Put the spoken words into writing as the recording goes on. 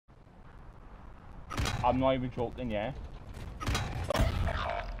I'm not even joking, yeah.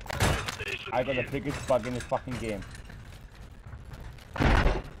 I got the biggest bug in this fucking game.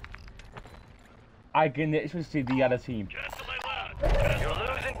 I can literally see the other team. You're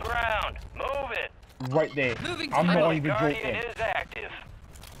losing ground. Move it. Right there. I'm not even joking. Is active.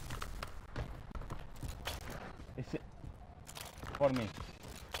 It's it. Follow me.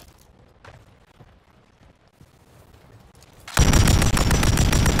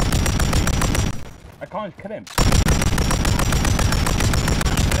 I can't kill him.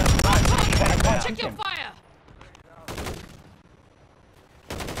 Check your fire.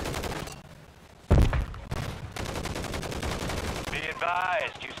 Be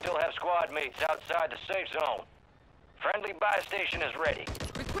advised, you still have squad mates outside the safe zone. Friendly buy station is ready.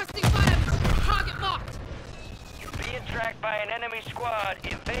 Requesting fire. Target locked. You're being tracked by an enemy squad.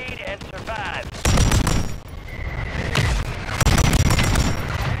 Evade and survive.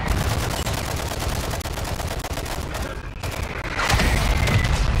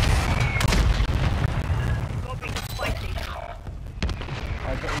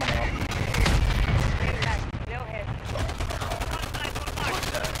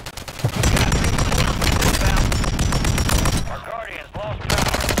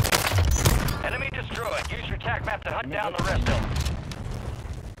 Down the rest of them.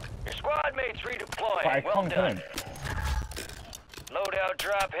 Your squad mates redeploying. Well done. Loadout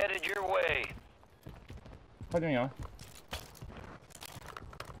drop headed your way. What do you know?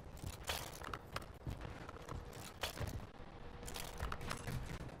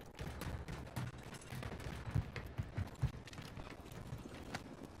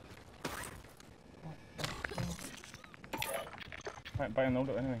 Right, buy a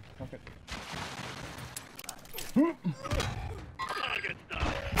loadout anyway. Fuck it.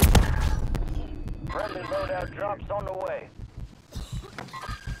 Friendly loadout drops on the way.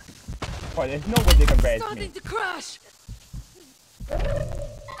 Boy, there's no way they can res me. Starting to crash.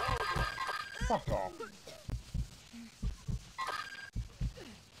 Fuck off.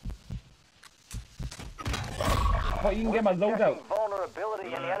 But you can get my loadout.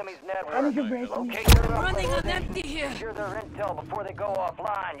 Vulnerability in the enemy's network. I need to res me. Locate their Running on empty here. secure their intel before they go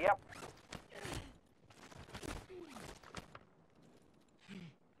offline. Yep.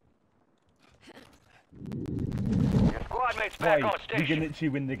 Your squad mates back on You station. can literally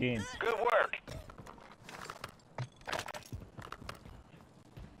win the game. Good work.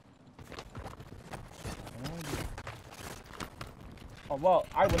 Oh well,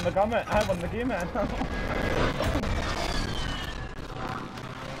 I won the game. I won the game, man.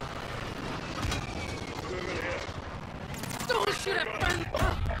 Don't shoot at friend.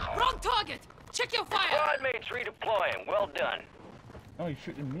 Wrong target. Check your fire. Squad mates redeploying. Well done. Oh, he's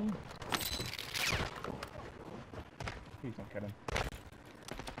shooting me. Please don't kill him.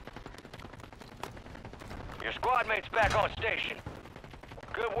 Your squad mates back on station.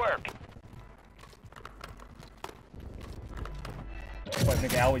 Good work. What I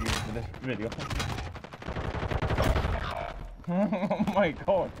think I will use for this video. Oh my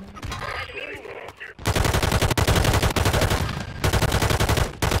god.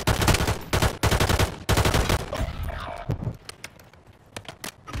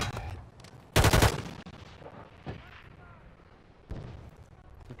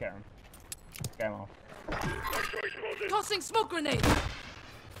 Get him. Get him off. Tossing smoke grenade.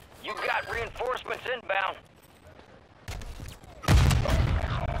 You got reinforcements inbound.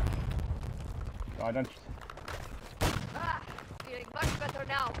 Oh, I don't. Feeling much better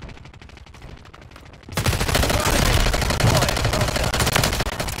now.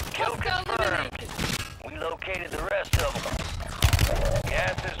 Kill confirmed. We located the rest of them.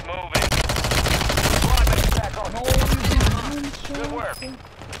 Gas is moving. Squad mates back on. Good work.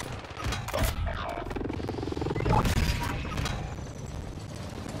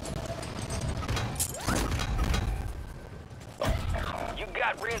 You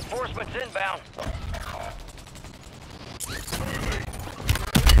got reinforcements inbound.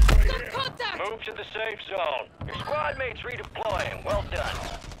 Contact. Move to the safe zone. Your squad mates redeploying. Well done.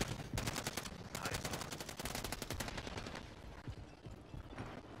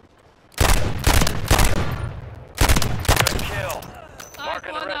 Good kill.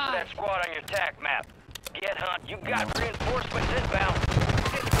 Marking the rest of that squad on your TAC map. Get hunt. You got reinforcements inbound.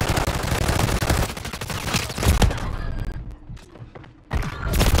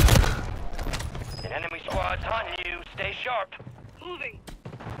 An enemy squad's hunting you. Stay sharp. Moving.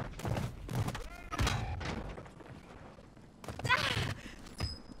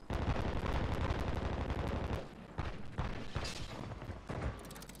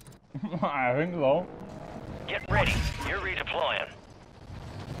 I think so. Get ready. You're redeploying.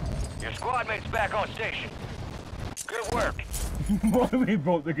 Your Your squad mate's back on station. Good work. Why we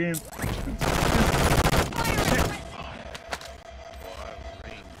broke the game?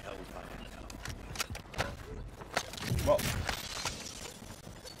 What?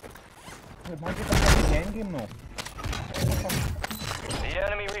 Why did I have the end game though? The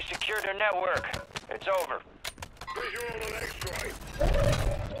enemy resecured their network. It's over. Visual on X-ray.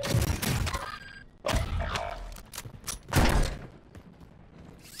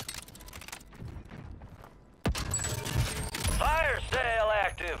 Fire sale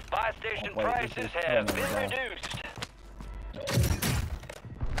active. Buy station prices have been reduced.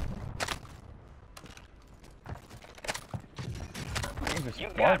 You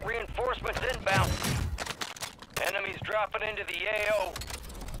got reinforcements inbound. Enemies dropping into the AO.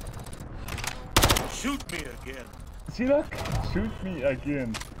 Shoot me again. See that? Shoot me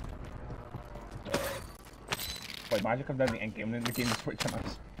again. Wait, magic comes down the end game and then the game is switching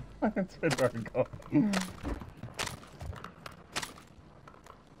us. That's where we go.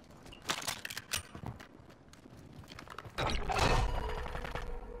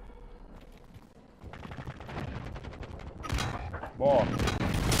 Whoa.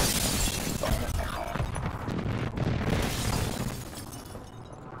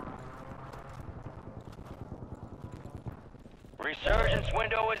 Resurgence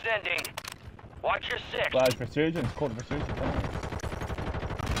window is ending. Watch your six. Well, it's resurgence, called resurgence.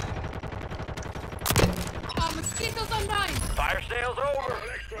 Mosquitoes on mine! Fire sale's over.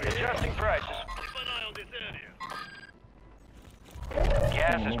 Adjusting prices. Keep an eye on this area.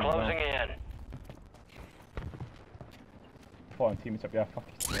 Gas is closing in. Fallen teammates up, yeah, fuck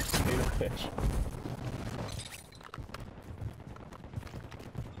you. Little bitch.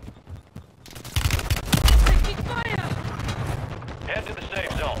 Taking fire! Head to the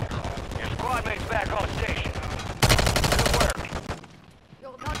safe zone. Your squad mate's back on station. Good work.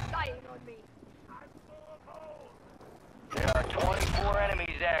 You're not dying on me. There are 24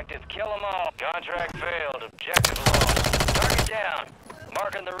 enemies active. Kill them all. Contract failed. Objective lost. Target down.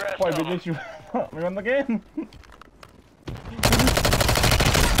 Marking the rest Why of them. did you we won the game?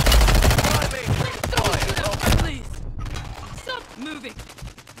 Squad mate redeploying. Don't shoot at friendlies! Stop moving!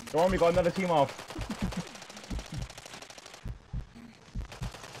 Go on, we got another team off.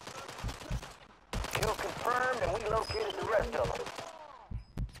 Kill confirmed and we located the rest of them.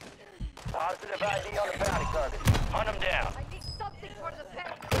 Positive ID on the bounty target. Hunt them down. I need something for the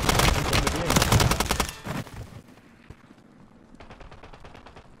pet!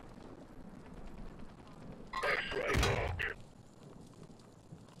 X-ray mark.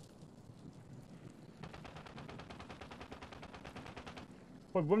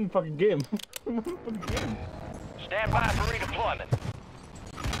 What, one fucking game? One fucking game. Stand by for redeployment.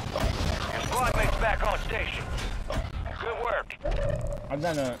 Your squad mate's back on station. Good work. And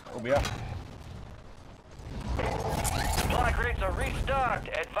then, over here. Supply crates are restocked.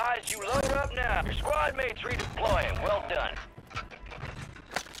 Advise you load up now. Your squad mate's redeploying. Well done.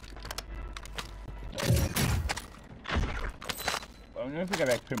 I don't think I've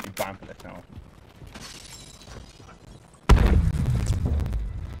actually put me down for this now.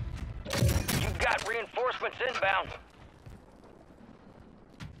 You've got reinforcements inbound.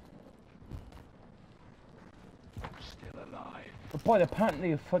 Still alive. But boy, apparently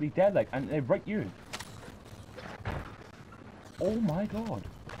they're fully dead, like, and they right you. Oh my god.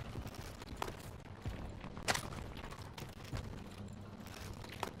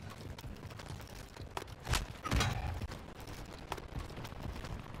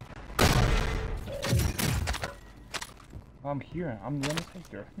 I'm here, I'm the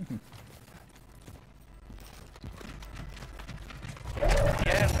Undertaker.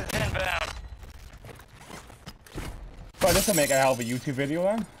 Gas is inbound. But this will make a hell of a YouTube video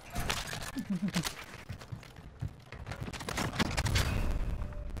then.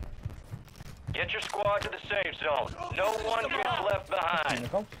 Get your squad to the safe zone. No one gets left behind. Here we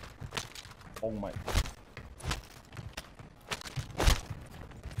go. Oh my.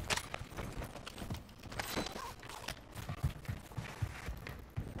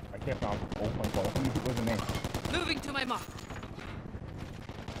 I can't find. Oh my god, how many people in there? Moving to my mark.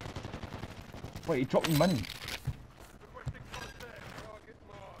 Wait, he dropped me money.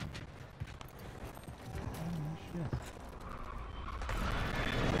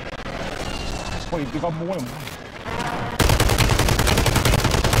 Wait, you got more than one.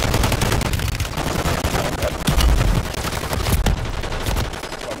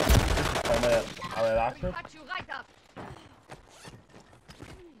 Got you right up.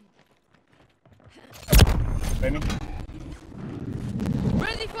 Ready?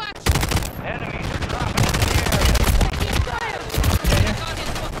 Ready for action! Enemies are dropping into the area. Taking fire! Yeah, yeah. Target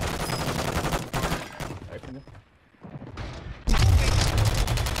spotted.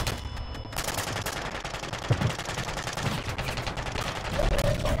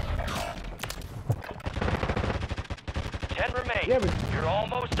 remain. Yeah, but You're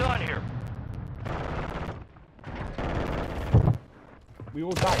almost done here. we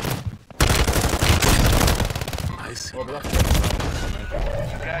all died. I see. Oh, but that's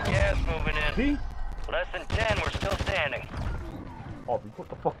You got gas moving in. see? Less than 10, we're still standing. Oh,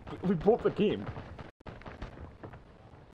 we bought the game.